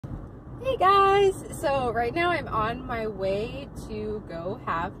Hey guys! So right now I'm on my way to go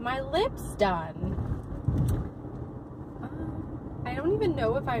have my lips done. I don't even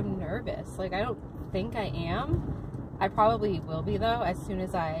know if I'm nervous. Like, I don't think I am. I probably will be though as soon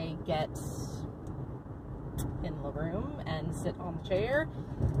as I get in the room and sit on the chair.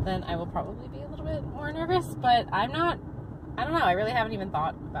 Then I will probably be a little bit more nervous, but I don't know. I really haven't even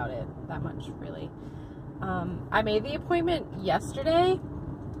thought about it that much, really. I made the appointment yesterday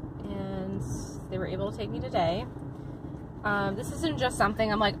and they were able to take me today. This isn't just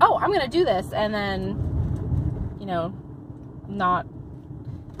something I'm like, oh, I'm gonna do this, and then, you know, not,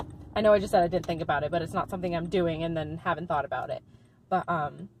 I know I just said I didn't think about it, but it's not something I'm doing and then haven't thought about it. But,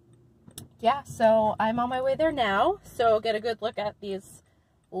 yeah, so I'm on my way there now, so get a good look at these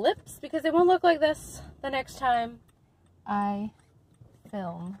lips, because they won't look like this the next time I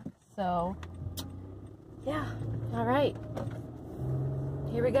film. So, yeah, alright.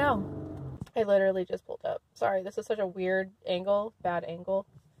 Here we go. I literally just pulled up. Sorry, this is such a weird angle, bad angle.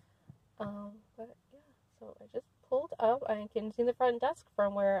 But yeah, so I just pulled up. I can see the front desk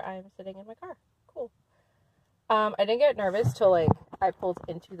from where I'm sitting in my car. Cool. I didn't get nervous till like I pulled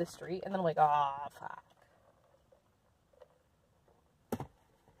into the street, and then I'm like, ah, fuck.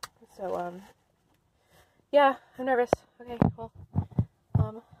 So yeah, I'm nervous. Okay, well,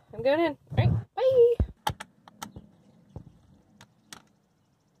 I'm going in. All right, bye.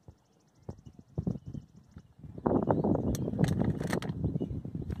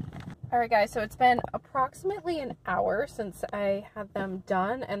 Alright guys, so it's been approximately an hour since I had them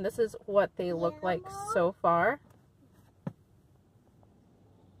done, and this is what they look like so far.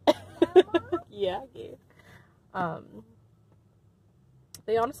 Yeah, Gabe.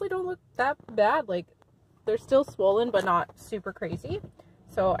 They honestly don't look that bad. Like, they're still swollen, but not super crazy.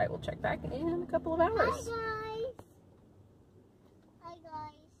 So I will check back in a couple of hours. Hi guys. Hi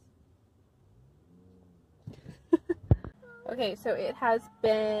guys. Okay, so it has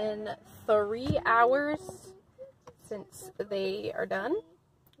been 3 hours since they are done,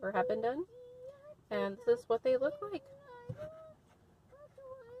 or have been done, and this is what they look like.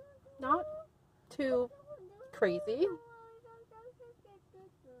 Not too crazy.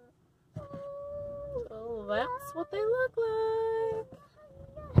 So that's what they look like.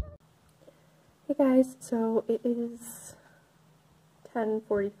 Hey guys, so it is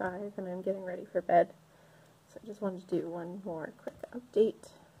 10:45 and I'm getting ready for bed. So I just wanted to do one more quick update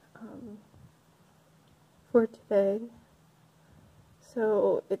for today.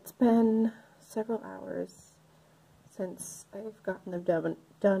 So it's been several hours since I've gotten them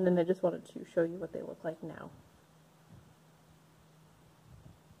done, and I just wanted to show you what they look like now.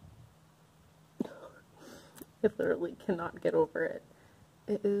 I literally cannot get over it.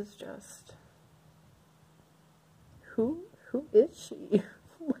 It is just, who is she?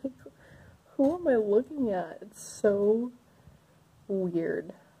 Like, who am I looking at? It's so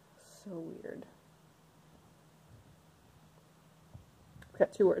weird. So weird. I've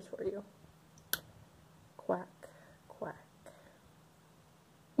got 2 words for you. Quack, quack.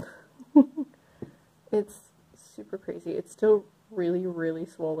 It's super crazy. It's still really, really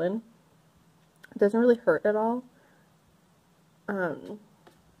swollen. It doesn't really hurt at all. I've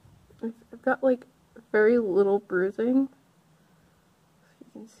got like very little bruising. You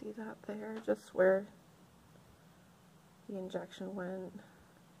can see that there, just where the injection went.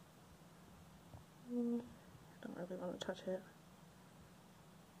 I don't really want to touch it.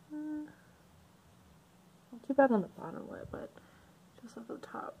 Not too bad on the bottom lip, but just at the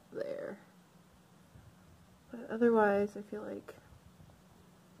top there. But otherwise, I feel like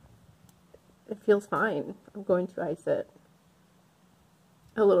it feels fine. I'm going to ice it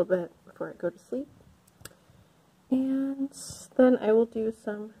a little bit before I go to sleep. And then I will do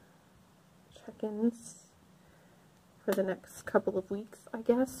some check-ins for the next couple of weeks, I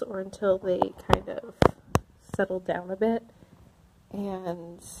guess, or until they kind of settle down a bit.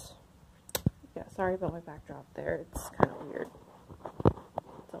 And yeah, sorry about my backdrop there. It's kind of weird.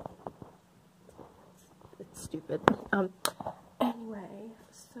 So it's stupid. Anyway,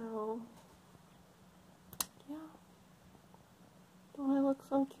 so yeah. Don't I look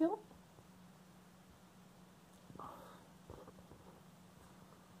so cute?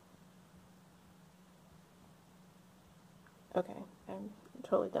 Okay, I'm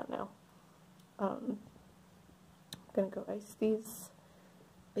totally done now. I'm gonna go ice these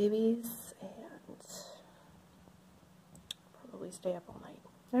babies and probably stay up all night.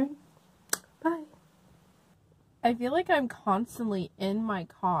 Alright, bye. I feel like I'm constantly in my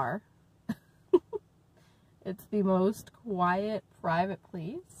car. It's the most quiet, private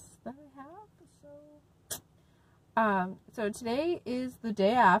place that I have, so So today is the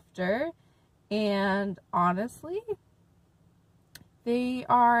day after, and honestly, they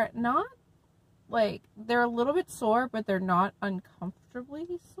are not, like, they're a little bit sore, but they're not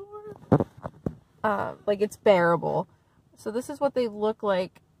uncomfortably sore. Like, it's bearable. So this is what they look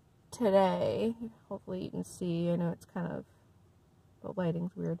like today. Hopefully you can see. I know it's kind of, the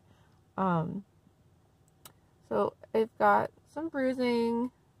lighting's weird. So I've got some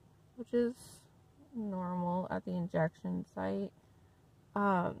bruising, which is normal at the injection site.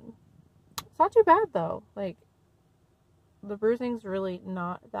 It's not too bad though. Like, the bruising's really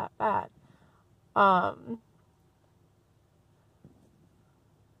not that bad.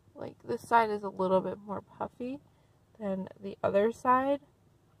 Like, this side is a little bit more puffy than the other side.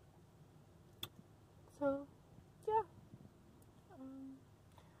 So, yeah.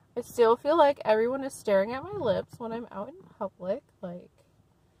 I still feel like everyone is staring at my lips when I'm out in public, like,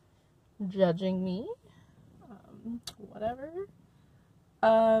 judging me. Whatever.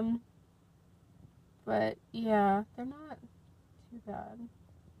 But yeah, they're not too bad.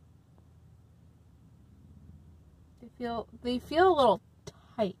 They feel a little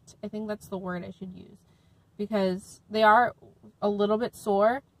tight. I think that's the word I should use, because they are a little bit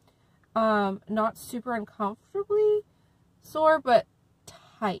sore. Not super uncomfortably sore, but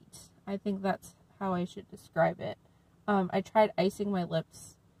tight. I think that's how I should describe it. I tried icing my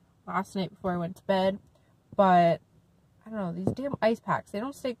lips last night before I went to bed, but I don't know, these damn ice packs, they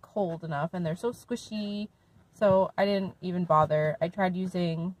don't stay cold enough, and they're so squishy, so I didn't even bother. I tried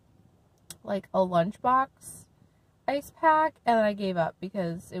using, like, a lunchbox ice pack, and then I gave up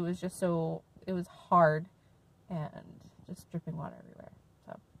because it was just so, it was hard and just dripping water everywhere.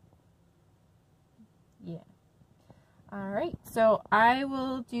 So, yeah. Alright, so I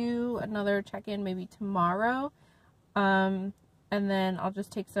will do another check-in maybe tomorrow, and then I'll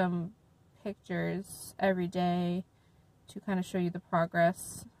just take some pictures every day to kind of show you the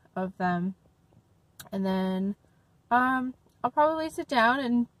progress of them. And then I'll probably sit down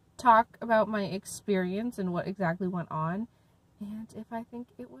and talk about my experience and what exactly went on, and if I think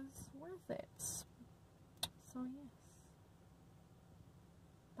it was worth it. So yes.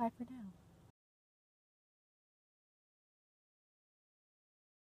 Bye for now.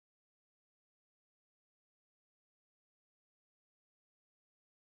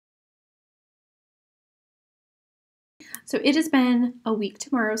 So it has been a week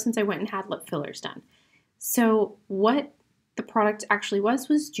tomorrow since I went and had lip fillers done. So what the product actually was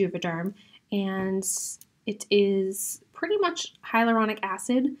Juvederm, and it is pretty much hyaluronic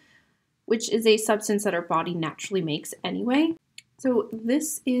acid, which is a substance that our body naturally makes anyway. So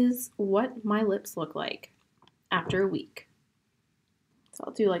this is what my lips look like after a week. So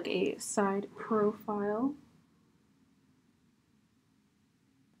I'll do like a side profile.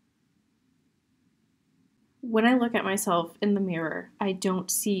 When I look at myself in the mirror, I don't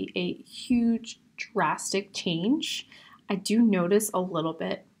see a huge drastic change. I do notice a little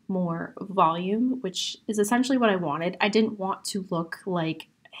bit more volume, which is essentially what I wanted. I didn't want to look like,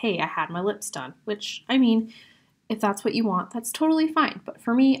 hey, I had my lips done, which, I mean, if that's what you want, that's totally fine. But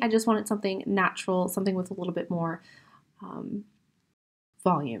for me, I just wanted something natural, something with a little bit more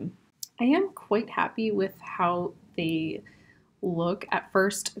volume. I am quite happy with how they look. At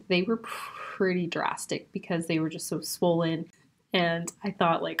first, they were pretty drastic because they were just so swollen, and I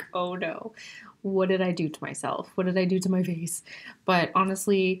thought, like, oh no, what did I do to myself? What did I do to my face? But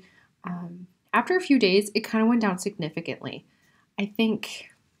honestly, after a few days, it kind of went down significantly. I think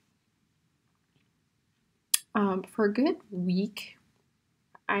for a good week,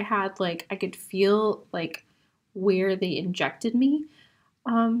 I had, like, I could feel, like, where they injected me.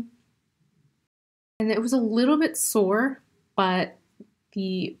 And it was a little bit sore, but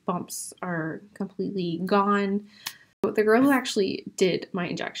the bumps are completely gone. The girl who actually did my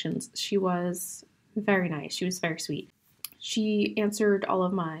injections, she was very nice. She was very sweet. She answered all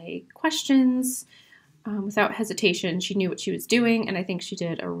of my questions without hesitation. She knew what she was doing, and I think she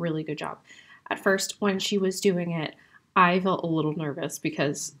did a really good job. At first, when she was doing it, I felt a little nervous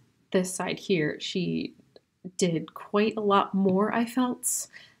because this side here, she did quite a lot more, I felt,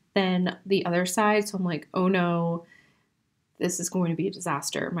 than the other side. So I'm like, oh no, this is going to be a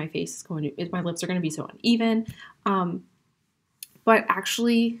disaster. My face is going to, my lips are going to be so uneven. But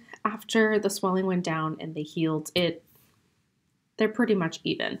actually, after the swelling went down and they healed, they're pretty much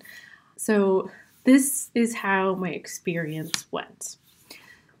even. So this is how my experience went.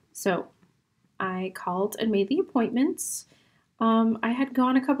 So I called and made the appointments. I had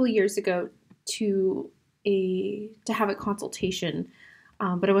gone a couple of years ago to have a consultation,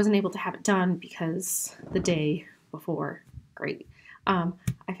 but I wasn't able to have it done because the day before, I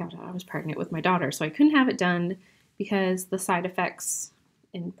found out I was pregnant with my daughter, so I couldn't have it done because the side effects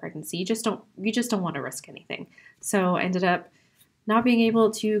in pregnancy, you just don't want to risk anything. So I ended up not being able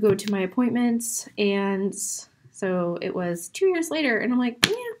to go to my appointments, and so it was 2 years later, and I'm like,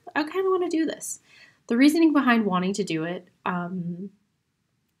 yeah, I kind of want to do this. The reasoning behind wanting to do it, I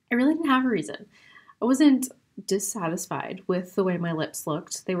really didn't have a reason. I wasn't dissatisfied with the way my lips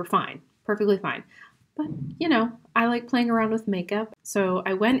looked. They were fine, perfectly fine. But, you know, I like playing around with makeup. So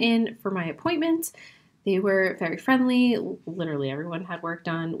I went in for my appointment. They were very friendly. Literally everyone had work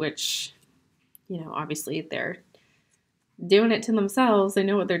done, which, you know, obviously they're doing it to themselves. They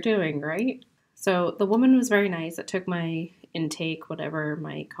know what they're doing, right? So the woman was very nice. I took my intake, whatever,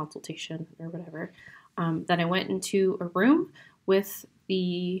 my consultation or whatever. Then I went into a room with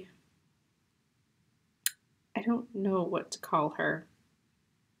the, I don't know what to call her.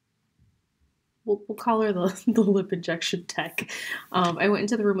 We'll call her the lip injection tech. I went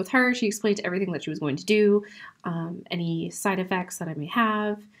into the room with her. She explained everything that she was going to do, any side effects that I may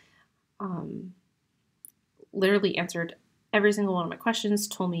have. Literally answered every single one of my questions,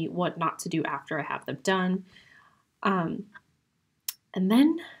 told me what not to do after I have them done. And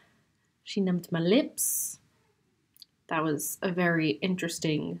then she numbed my lips. That was a very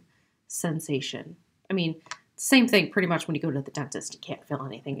interesting sensation. I mean, same thing pretty much when you go to the dentist. You can't feel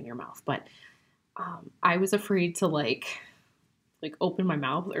anything in your mouth, but I was afraid to like open my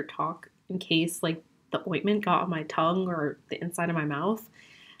mouth or talk in case like the ointment got on my tongue or the inside of my mouth,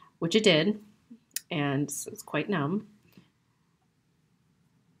 which it did, and it was quite numb.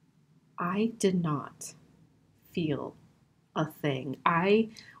 I did not feel a thing. I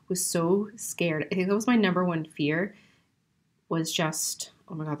was so scared. I think that was my number one fear, was just,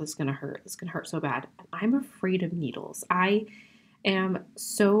 oh my God, this is going to hurt. This is going to hurt so bad. I'm afraid of needles. I am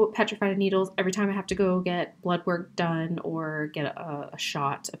so petrified of needles. Every time I have to go get blood work done or get a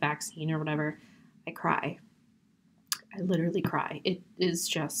shot, a vaccine or whatever, I cry. I literally cry. It is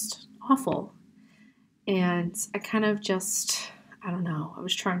just awful. And I kind of just, I don't know, I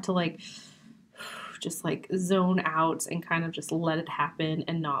was trying to like, just like zone out and kind of just let it happen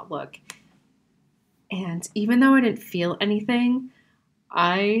and not look. And even though I didn't feel anything,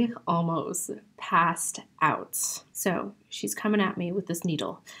 I almost passed out. So she's coming at me with this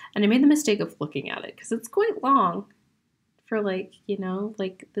needle, and I made the mistake of looking at it because it's quite long for like, you know,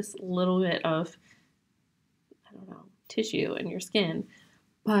 like this little bit of, I don't know, tissue in your skin.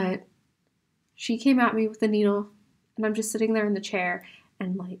 But she came at me with the needle, and I'm just sitting there in the chair,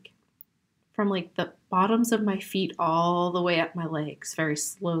 and like from like the bottoms of my feet all the way up my legs, very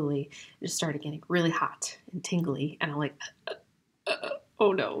slowly, it just started getting really hot and tingly, and I'm like,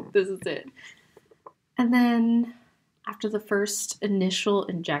 oh no, this is it. And then after the first initial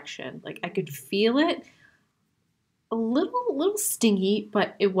injection, like I could feel it a little stingy,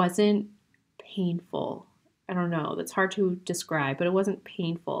 but it wasn't painful. I don't know, that's hard to describe, but it wasn't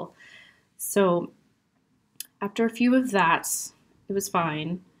painful. So after a few of that, it was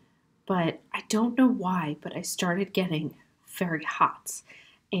fine, but I don't know why, but I started getting very hot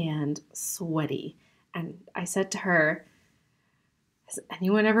and sweaty. And I said to her, has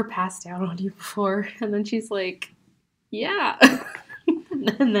anyone ever passed out on you before? And then she's like, yeah.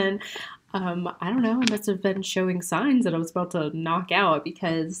 And then, I don't know, I must have been showing signs that I was about to knock out,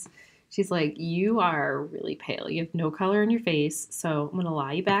 because she's like, you are really pale. You have no color in your face, so I'm going to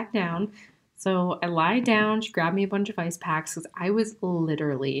lie you back down. So I lied down. She grabbed me a bunch of ice packs because I was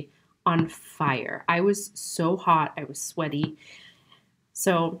literally on fire. I was so hot. I was sweaty.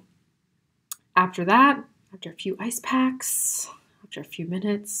 So after that, after a few ice packs, after a few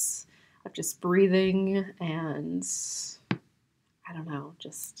minutes of just breathing and, I don't know,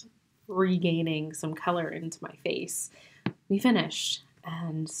 just regaining some color into my face, we finished,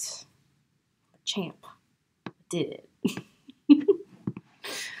 and champ did it.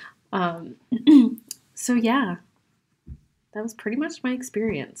 So yeah, that was pretty much my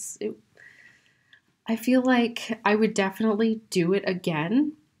experience. I feel like I would definitely do it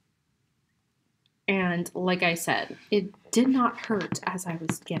again. And like I said, it did not hurt as I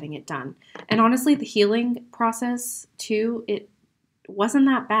was getting it done. And honestly, the healing process too, it wasn't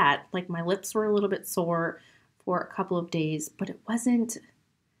that bad. Like my lips were a little bit sore for a couple of days, but it wasn't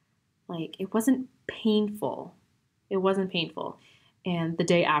painful. It wasn't painful. And the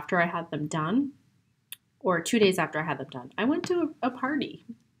day after I had them done, or 2 days after I had them done, I went to a party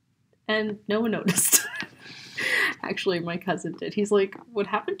and no one noticed. Actually, my cousin did. He's like, what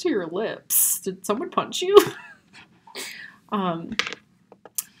happened to your lips? Did someone punch you?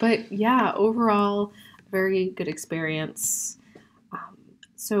 But yeah, overall, very good experience.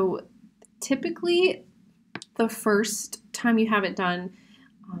 So typically the first time you have it done,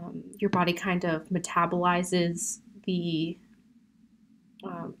 your body kind of metabolizes the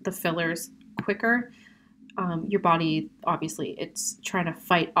fillers quicker, your body, obviously, it's trying to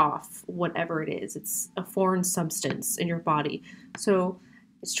fight off whatever it is. It's a foreign substance in your body, so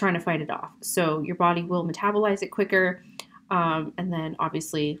it's trying to fight it off. So your body will metabolize it quicker, and then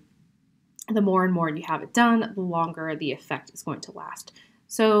obviously, the more and more you have it done, the longer the effect is going to last.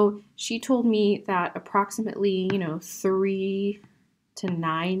 So she told me that approximately, 3 to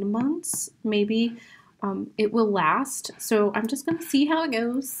 9 months, maybe, it will last. So I'm just going to see how it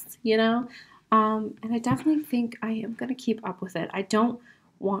goes, and I definitely think I am going to keep up with it. I don't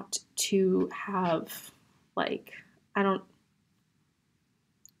want to have, I don't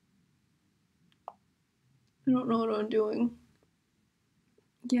know what I'm doing.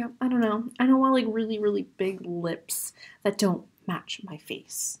 Yeah, I don't know. I don't want really, really big lips that don't match my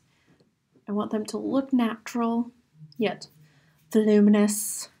face. I want them to look natural, yet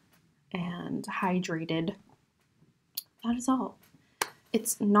voluminous and hydrated. That is all.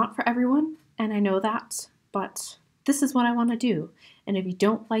 It's not for everyone, and I know that, but this is what I want to do. And if you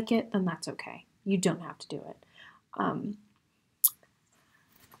don't like it, then that's okay. You don't have to do it.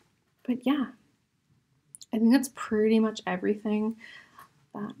 But yeah, I think that's pretty much everything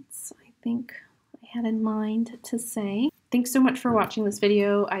that's, I think, I had in mind to say. Thanks so much for watching this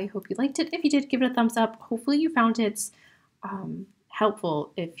video. I hope you liked it. If you did, give it a thumbs up. Hopefully you found it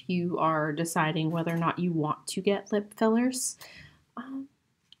helpful if you are deciding whether or not you want to get lip fillers.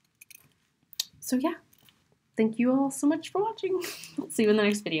 So yeah, thank you all so much for watching. I'll see you in the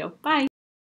next video. Bye!